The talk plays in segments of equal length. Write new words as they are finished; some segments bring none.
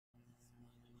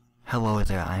Hello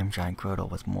there, I am GiantGrotle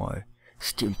with more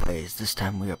Steam Plays. This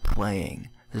time we are playing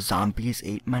The Zombies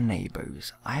Ate My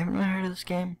Neighbors. I haven't really heard of this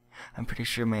game. I'm pretty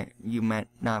sure you might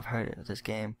not have heard of this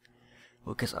game.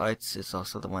 Lucas Arts is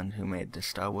also the one who made the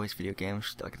Star Wars video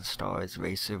games, like the Star Wars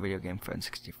Racer video game for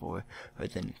N64, or the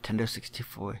Nintendo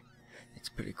 64. It's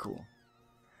pretty cool.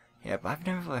 Yeah, but I've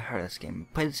never really heard of this game.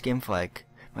 I played this game for like,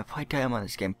 my playtime on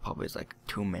this game probably is like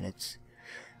 2 minutes.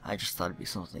 I just thought it'd be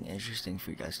something interesting for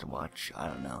you guys to watch. I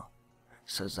don't know.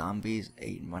 So Zombies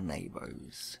Ate My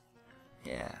Neighbors.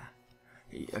 Yeah.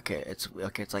 Okay, it's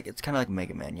kind of like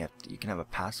Mega Man. You can have a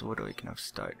password, or you can have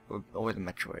start, or the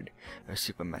Metroid, or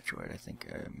Super Metroid, I think,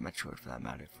 or Metroid for that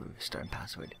matter, for start and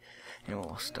password. And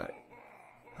we'll start.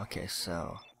 Okay,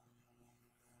 so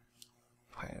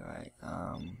right.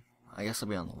 I guess I'll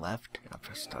be on the left. And I'll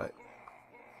press start.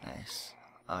 Nice.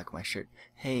 I like my shirt.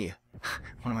 Hey,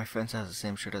 one of my friends has the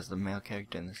same shirt as the male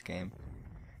character in this game.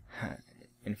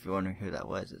 And if you're wondering who that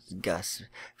was, it's Gus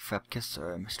Frepkis,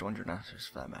 or Mr. Wonder Dinosaurs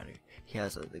for that matter. He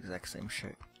has the exact same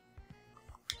shirt.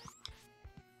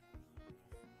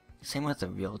 Same with the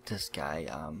real disc guy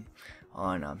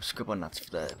on Scribble Nuts for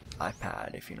the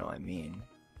iPad, if you know what I mean.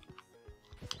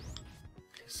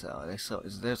 So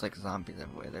there's like zombies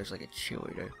everywhere. There's like a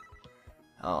cheerleader.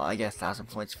 Oh, I get 1,000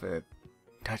 points for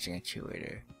touching a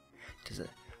cheerleader.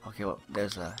 Okay, well,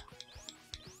 there's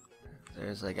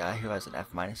a guy who has an F-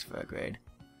 for a grade.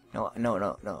 No,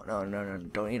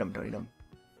 don't eat him, don't eat him.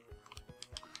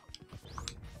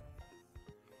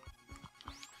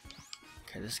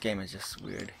 Okay, this game is just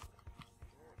weird.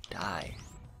 Die.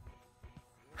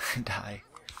 Die.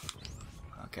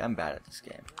 Okay, I'm bad at this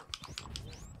game.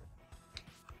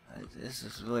 This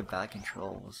is really bad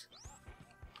controls.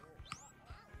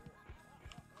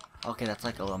 Okay, that's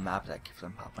like a little map that keeps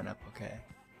on popping up, okay.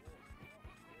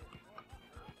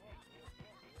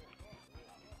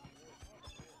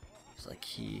 It's like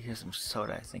here's some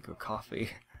soda, I think, or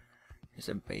coffee. Here's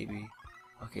a baby.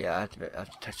 Okay, yeah, I have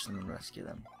to touch them and rescue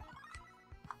them.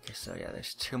 Okay, so yeah,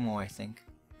 there's 2 more, I think.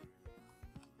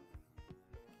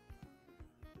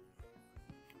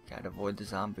 Gotta avoid the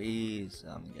zombies.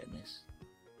 Oh my goodness.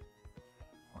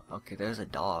 Okay, there's a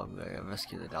dog. I gotta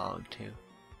rescue the dog too.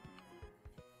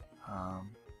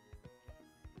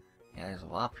 Yeah, there's a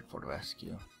lot of people to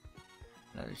rescue.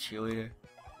 Another cheerleader.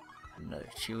 Another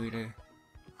cheerleader.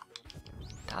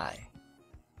 Die.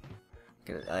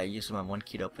 Okay, I used my 1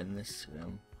 key to open this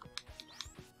room.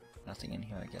 Nothing in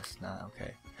here, I guess not.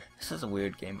 Okay. This is a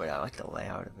weird game, but I like the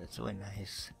layout of it. It's really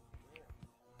nice.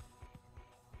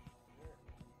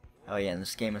 Oh yeah, and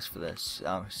this game is for the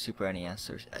Super NES,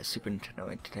 or Super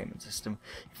Nintendo Entertainment System.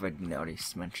 If I didn't already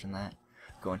mention that.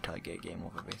 Go until I get a game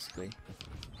over, basically.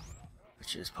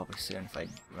 Which is probably soon if I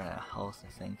run out of health,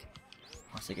 I think.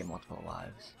 Once I get multiple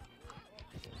lives.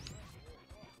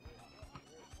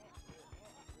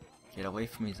 Get away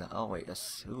from me, oh wait,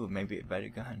 that's, ooh, maybe a better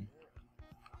gun.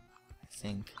 I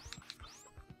think.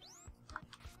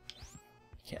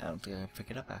 Yeah, I don't think I can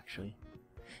pick it up, actually.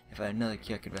 If I had another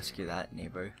key, I could rescue that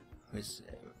neighbor who's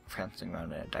prancing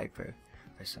around in a diaper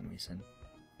for some reason.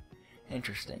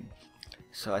 Interesting.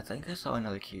 So I think I saw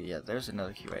another key. Yeah, there's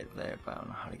another key right there, but I don't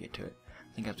know how to get to it.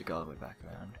 I think I have to go all the way back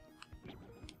around.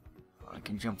 Oh, I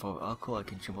can jump over. Oh, cool! I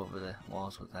can jump over the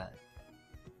walls with that.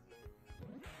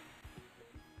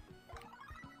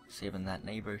 Saving that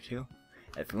neighbor too.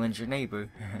 Everyone's your neighbor.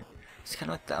 It's kind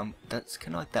of like that. That's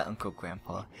kind of like that Uncle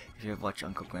Grandpa. If you ever watch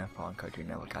Uncle Grandpa on Cartoon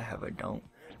Network, I however don't,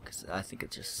 because I think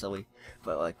it's just silly.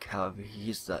 But like, however,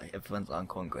 he's everyone's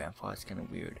uncle and grandpa. It's kind of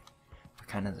weird.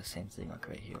 Kind of the same thing, like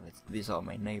right here. These are all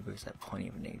my neighbors. I have plenty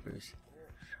of neighbors.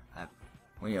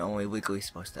 When you're only legally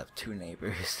supposed to have 2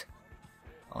 neighbors,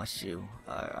 unless you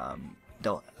are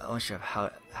unless you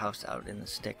have house out in the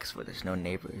sticks where there's no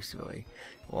neighbors really.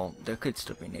 Well, there could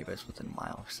still be neighbors within a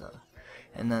mile, so.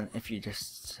 And then if you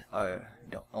just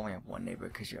don't only have 1 neighbor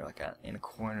because you're like in a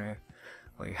corner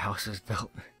where your house is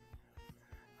built.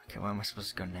 Okay, where am I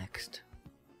supposed to go next?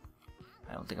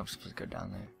 I don't think I'm supposed to go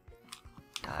down there.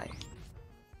 Die.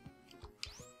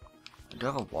 Do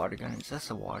I have a water gun? Is this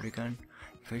a water gun?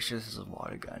 I'm pretty sure this is a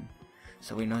water gun.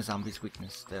 So we know zombies'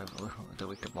 weakness. They're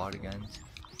weak to water guns.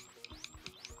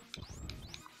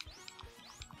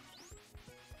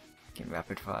 Get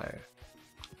rapid fire.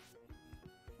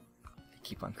 They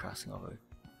keep on crossing over.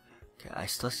 Okay, I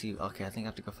still see. Okay, I think I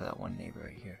have to go for that one neighbor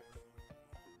right here.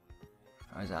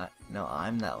 Or is that? No,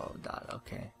 I'm that little dot.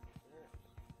 Okay.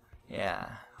 Yeah.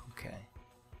 Okay.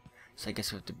 So I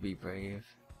guess we have to be brave.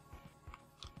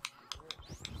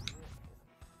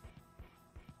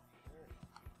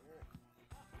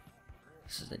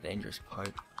 This is the dangerous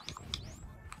part.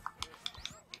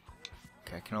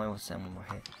 Okay, I can only withstand one more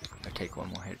hit. Or take one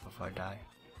more hit before I die.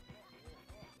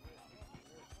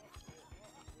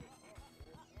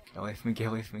 Get away from me, get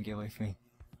away from me, get away from me.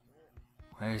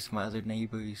 Where's my other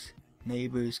neighbors?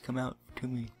 Neighbors, come out to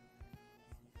me.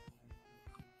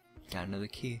 Got another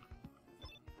key.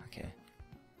 Okay.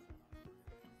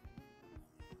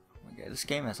 Okay, this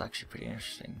game is actually pretty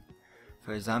interesting.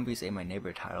 For a Zombies Ate My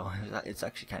Neighbor title, it's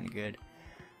actually kind of good.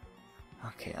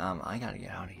 Okay, I gotta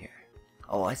get out of here.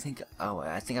 Oh, I think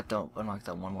I've done unlocked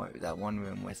that one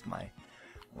room with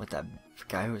that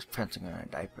guy who was prancing on a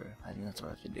diaper. I think that's what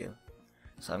I have to do.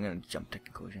 So I'm gonna jump to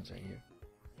conclusions right here.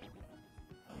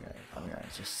 I'm gonna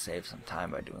just save some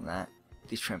time by doing that.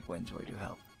 These trampolines really do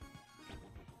help.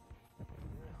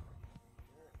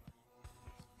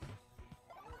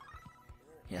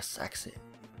 Yes, exit.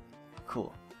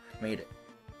 Cool. Made it.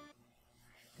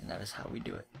 And that is how we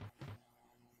do it.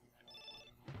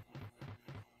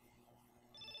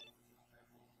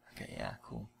 Okay, yeah,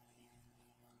 cool.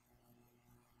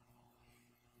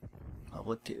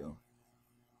 Level 2.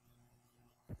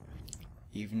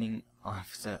 Evening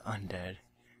of the Undead.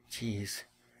 Jeez.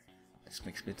 This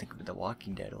makes me think of The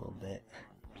Walking Dead a little bit.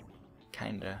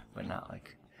 Kinda, but not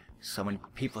like... So many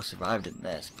people survived in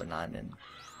this, but not in...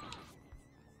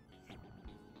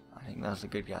 I think that was a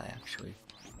good guy, actually.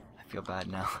 I feel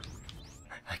bad now.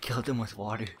 I killed him with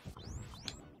water.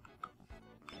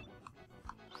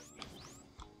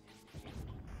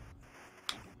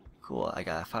 Cool, I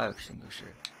got a fire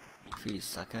extinguisher. Freeze,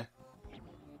 sucker.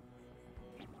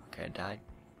 Okay, I died.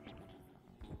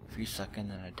 Freeze, sucker, and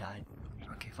then I died.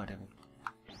 Okay, whatever.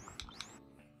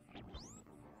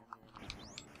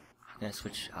 I'm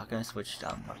gonna switch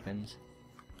down weapons.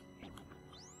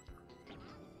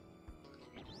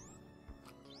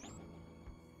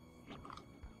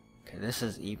 Okay, this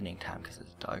is evening time because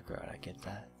it's darker out, I get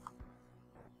that.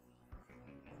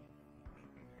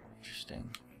 Interesting.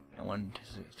 No one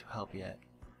to help yet.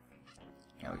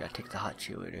 Yeah, we gotta take the hot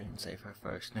cheerleader and save her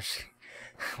first.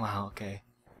 Wow, okay.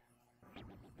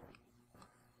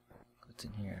 What's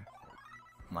in here?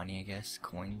 Money, I guess?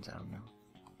 Coins? I don't know.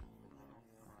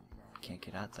 Can't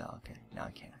get out though. Okay, now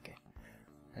I can. Okay.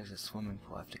 There's a swimming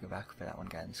pool. I have to go back for that one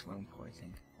guy in the swimming pool, I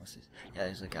think. What's this? Yeah,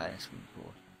 there's a guy in the swimming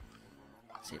pool.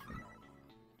 Save him.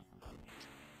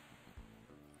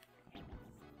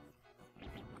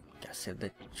 Gotta save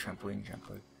the trampoline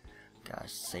jumper. Gotta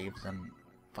save them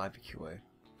barbecuer.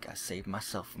 Gotta save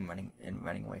myself from running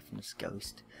away from this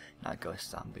ghost. Not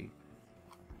ghost, zombie.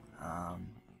 I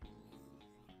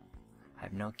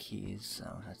have no keys,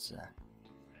 so that's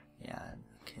yeah,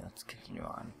 okay, let's continue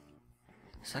on.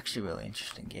 It's actually a really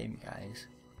interesting game, guys.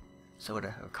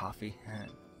 Soda or coffee?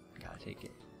 Gotta take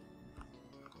it.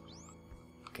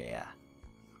 Okay, yeah.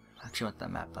 I actually want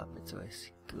that map up, it's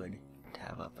always good to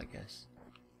have up, I guess.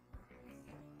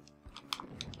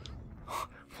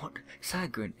 What? Is that a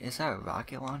good? Is that a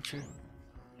rocket launcher?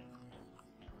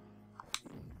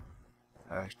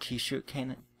 Or a t-shirt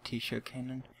cannon? T-shirt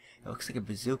cannon? It looks like a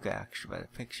bazooka, actually, by the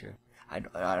picture. I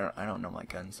don't know my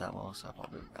guns that well, so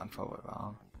I'm probably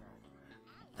wrong.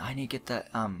 I need to get that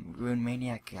Ruined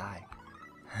Maniac guy.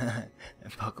 A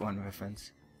Pokemon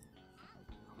reference.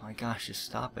 Oh my gosh, just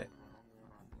stop it.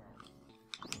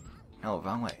 No,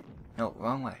 wrong way. No,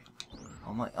 wrong way.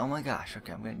 Oh my gosh.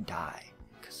 Okay, I'm gonna die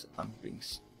because I'm being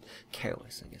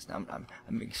careless. I guess I'm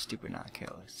being stupid, not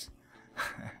careless.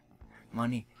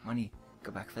 Money.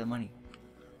 Go back for the money.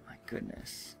 My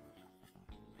goodness.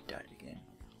 I died again.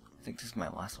 I think this is my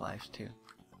last life too.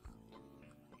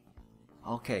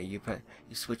 Okay, you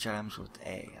switch items with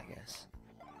A, I guess.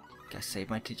 Gotta save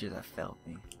my teacher that failed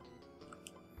me.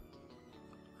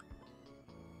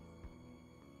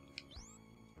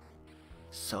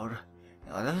 Soda.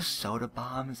 Are those soda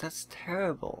bombs? That's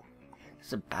terrible.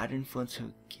 That's a bad influence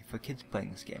for kids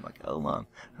playing this game. Like, oh mom,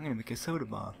 I'm gonna make a soda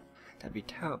bomb. That'd be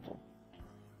terrible.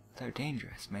 They're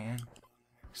dangerous, man.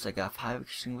 So I got a fire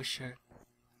extinguisher.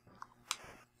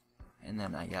 And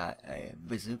then I got a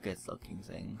bazooka looking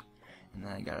thing. And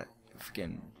then I got a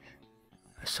freaking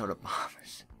soda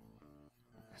bombs.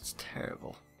 That's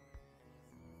terrible.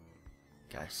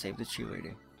 Gotta save the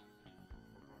cheerleader.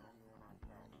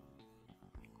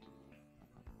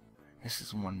 This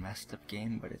is one messed up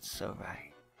game, but it's so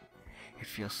right. It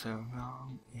feels so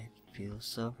wrong. It feels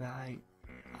so right.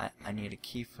 I need a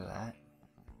key for that.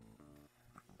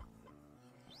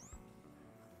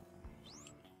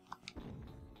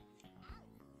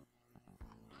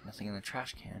 Nothing in the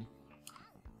trash can.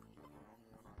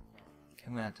 Okay,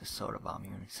 I'm gonna have to soda bomb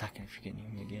you in a second if you can hear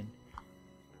me again.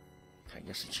 Okay, I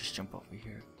guess let's just jump over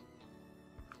here.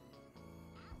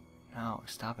 No,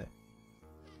 stop it.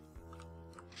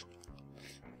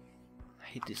 I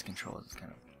hate these controls. It's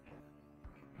kind of...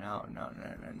 No.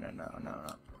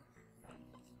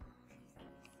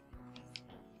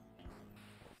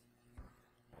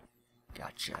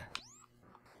 Gotcha.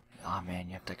 Oh man,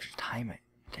 you have to actually time it.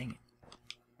 Dang it.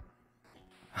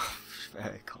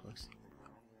 Very close.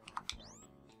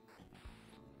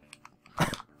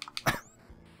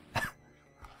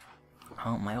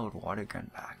 Oh, my old water gun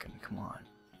back, and come on.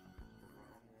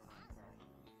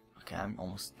 Okay, I'm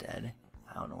almost dead.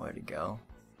 I don't know where to go.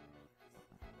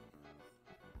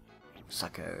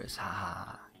 Suckers,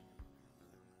 haha.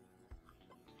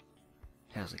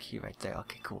 There's a key right there.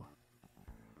 Okay, cool.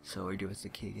 So what do we do with the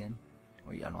key again?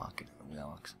 We unlock it. We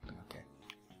unlock something. Okay.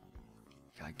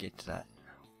 Gotta get to that.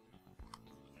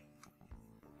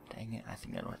 Dang it! I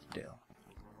think I know what to do.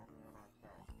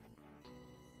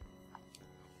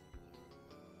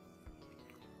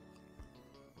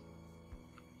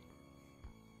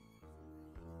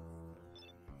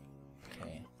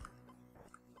 Okay.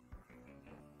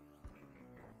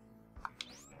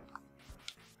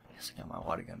 Yes, I got my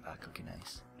water gun back. Okay,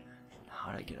 nice.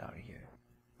 How do I get out of here?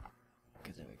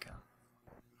 Okay, there we go.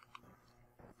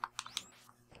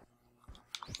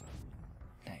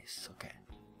 Nice, okay.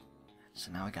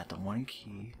 So now I got the one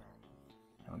key,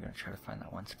 and we're gonna try to find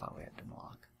that one spot we had to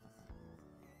unlock.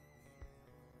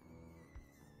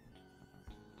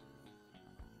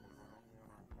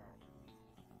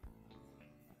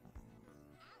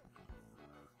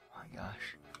 Oh my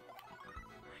gosh.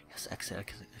 Yes,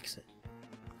 exit.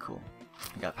 Cool.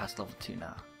 We got past level 2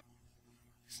 now.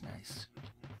 It's nice.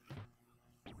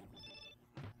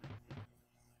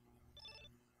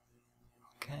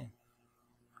 Okay.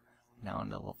 Now on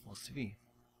to level 3.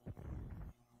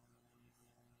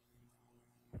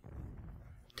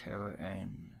 Terror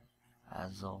and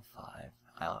Azelf 5.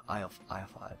 Aisle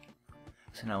 5.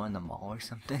 So now in the mall or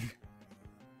something?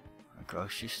 A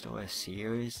grocery store, a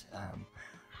Sears,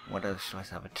 what other stores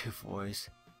have a 2 floors?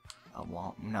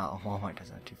 Walmart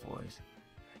doesn't have 2 floors.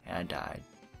 And I died.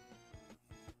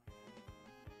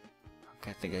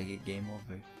 Okay, I think I get game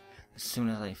over. As soon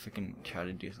as I freaking try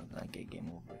to do something, I get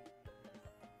game over.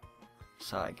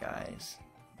 Sorry guys.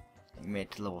 I made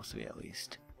it to level 3 at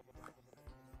least.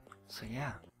 So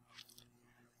yeah.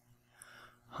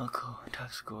 Oh cool,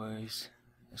 top scores.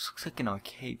 This looks like an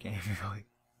arcade game really.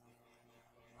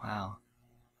 Wow.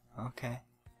 Okay.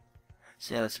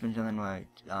 So yeah, that's been doing my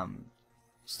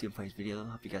Steam Plays video.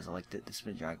 Hope you guys liked it. This has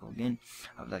been GiantGrotle again.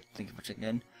 I would like to thank you for checking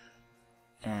in.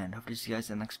 And hope to see you guys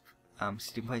in the next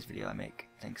Steam Plays video I make.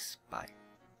 Thanks, bye.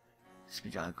 This has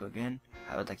been GiantGrotle again.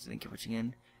 I would like to thank you for watching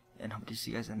in. And hope to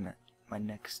see you guys in my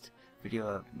next video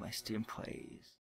of my Steam Plays.